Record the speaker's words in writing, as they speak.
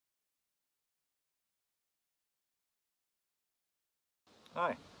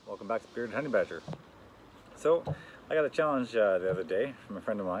Hi, welcome back to Bearded HoneyBadger. So, I got a challenge the other day from a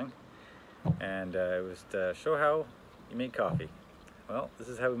friend of mine, and it was to show how you make coffee. Well, this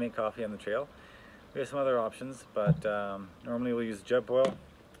is how we make coffee on the trail. We have some other options, but normally we'll use jet boil.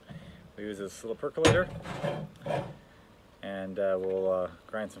 We use this little percolator, and we'll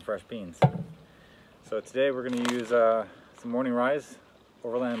grind some fresh beans. So today we're going to use some Morning Rise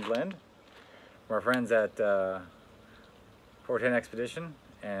Overland blend from our friends at 410 Expedition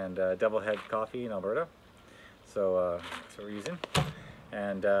and Devil Head Coffee in Alberta. So that's what we're using,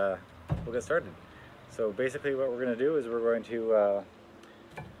 and we'll get started. So basically what we're going to do is we're going to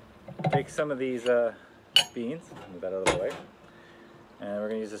take some of these beans, move that out of the way, and we're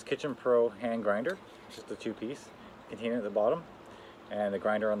going to use this Kitchen Pro hand grinder, just a 2-piece container at the bottom and the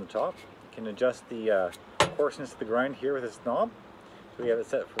grinder on the top. You can adjust the coarseness of the grind here with this knob, so we have it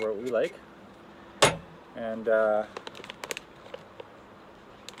set for what we like. And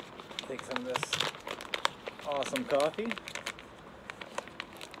take some of this awesome coffee. And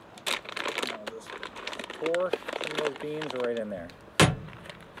I'll just pour some of those beans right in there. There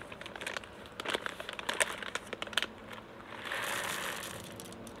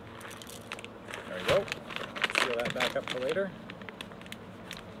we go. Seal that back up for later.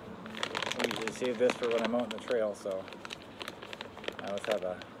 I usually save this for when I'm out on the trail, so I always have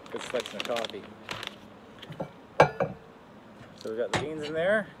a good selection of coffee. So we've got the beans in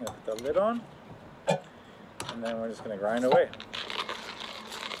there, I'm going to put the lid on, and then we're just going to grind away. It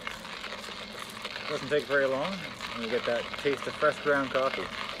doesn't take very long, and you get that taste of fresh ground coffee,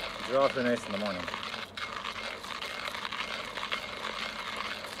 which is awfully nice in the morning.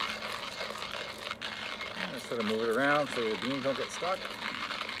 And just sort of move it around so the beans don't get stuck.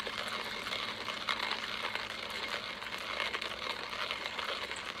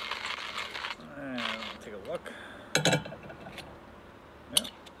 And take a look.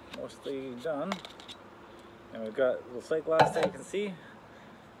 Mostly done, and we've got a little sight glass that you can see. You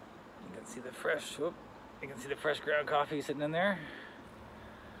can see the fresh. You can see the fresh ground coffee sitting in there.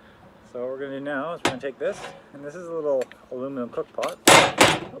 So what we're going to do now is we're going to take this, and this is a little aluminum cook pot.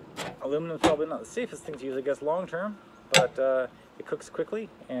 Aluminum is probably not the safest thing to use, I guess, long term, but it cooks quickly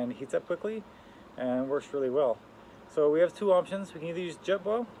and heats up quickly and works really well. So we have two options. We can either use jet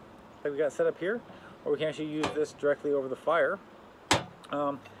boil, like we got set up here, or we can actually use this directly over the fire.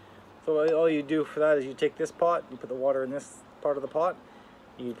 So all you do for that is you take this pot, you put the water in this part of the pot,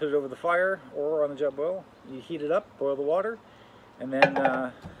 you put it over the fire or on the jet boil, you heat it up, boil the water, and then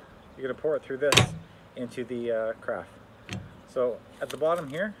you're going to pour it through this into the carafe. So at the bottom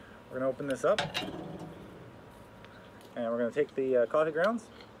here, we're going to open this up, and we're going to take the coffee grounds,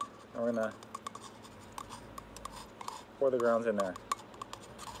 and we're going to pour the grounds in there.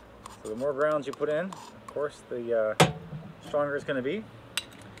 So the more grounds you put in, of course, the stronger it's going to be.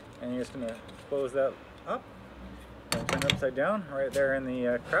 And you're just going to close that up and turn it upside down right there in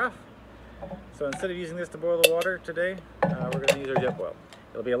the carafe. So instead of using this to boil the water today, we're going to use our jet boil.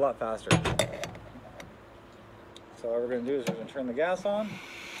 It'll be a lot faster. So what we're going to do is we're going to turn the gas on,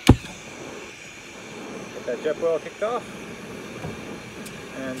 get that jet boil kicked off,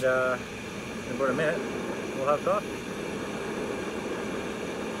 and in about a minute we'll have coffee.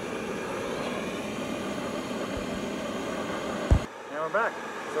 And we're back.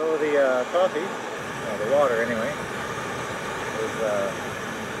 So the coffee, the water anyway, is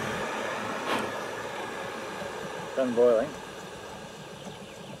done boiling.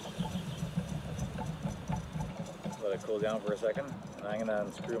 Let it cool down for a second, and I'm going to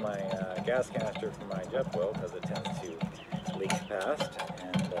unscrew my gas canister from my jet boil because it tends to leak fast,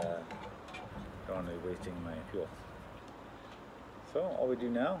 and don't want to be wasting my fuel. So all we do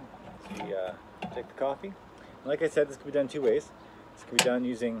now is we take the coffee. And like I said, this can be done two ways. This can be done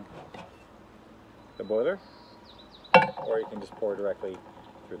using the boiler, or you can just pour directly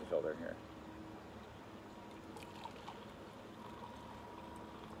through the filter here.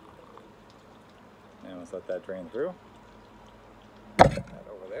 And let's let that drain through. Put that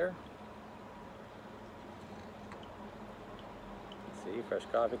over there. See, fresh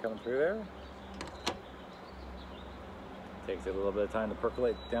coffee coming through there. Takes a little bit of time to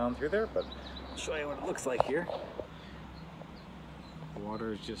percolate down through there, but I'll show you what it looks like here. The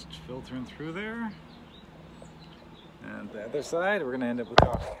water is just filtering through there. And the other side, we're going to end up with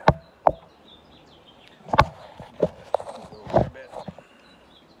coffee. Over a bit.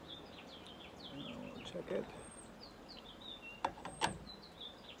 Check it.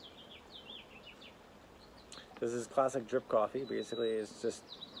 This is classic drip coffee. Basically, it's just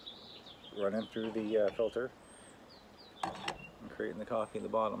running through the filter and creating the coffee at the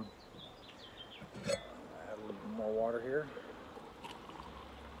bottom. Add a little bit more water here.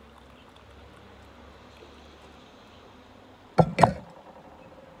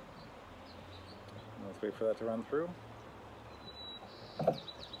 Just wait for that to run through. And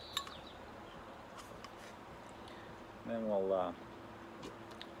then we'll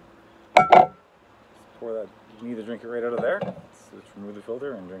pour that. You can either drink it right out of there, so just remove the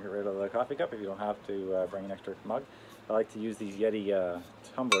filter and drink it right out of the coffee cup if you don't have to bring an extra mug. I like to use these Yeti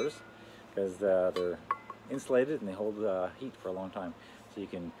tumblers because they're insulated and they hold heat for a long time. So you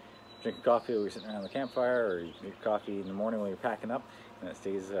can drink a coffee while you're sitting around the campfire, or you can drink coffee in the morning while you're packing up, and it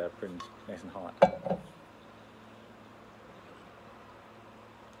stays pretty nice and hot.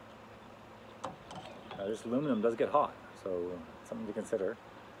 This aluminum does get hot, so something to consider.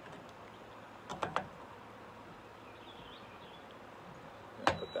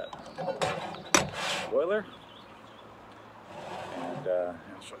 Put that in the boiler, and I'll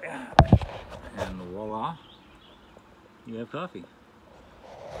show you. And voila, you have coffee.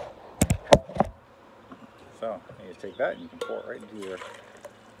 So you just take that and you can pour it right into your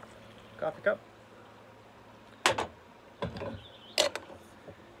coffee cup,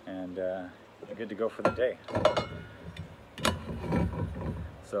 and you're good to go for the day.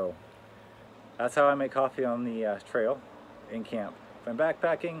 So that's how I make coffee on the trail in camp. If I'm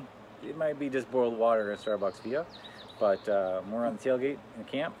backpacking, it might be just boiled water at Starbucks via, but more on the tailgate in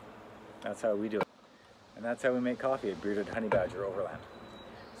camp, that's how we do it. And that's how we make coffee at Bearded HoneyBadger Overland.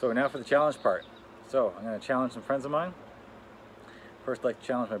 So now for the challenge part. So I'm going to challenge some friends of mine. First, I'd like to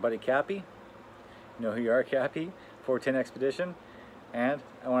challenge my buddy Cappy. You know who you are, Cappy, 410 Expedition. And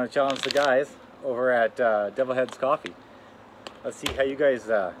I want to challenge the guys over at Devilhead's Coffee. Let's see how you guys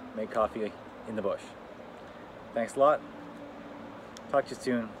make coffee in the bush. Thanks a lot. Talk to you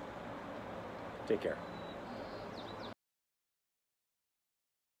soon. Take care.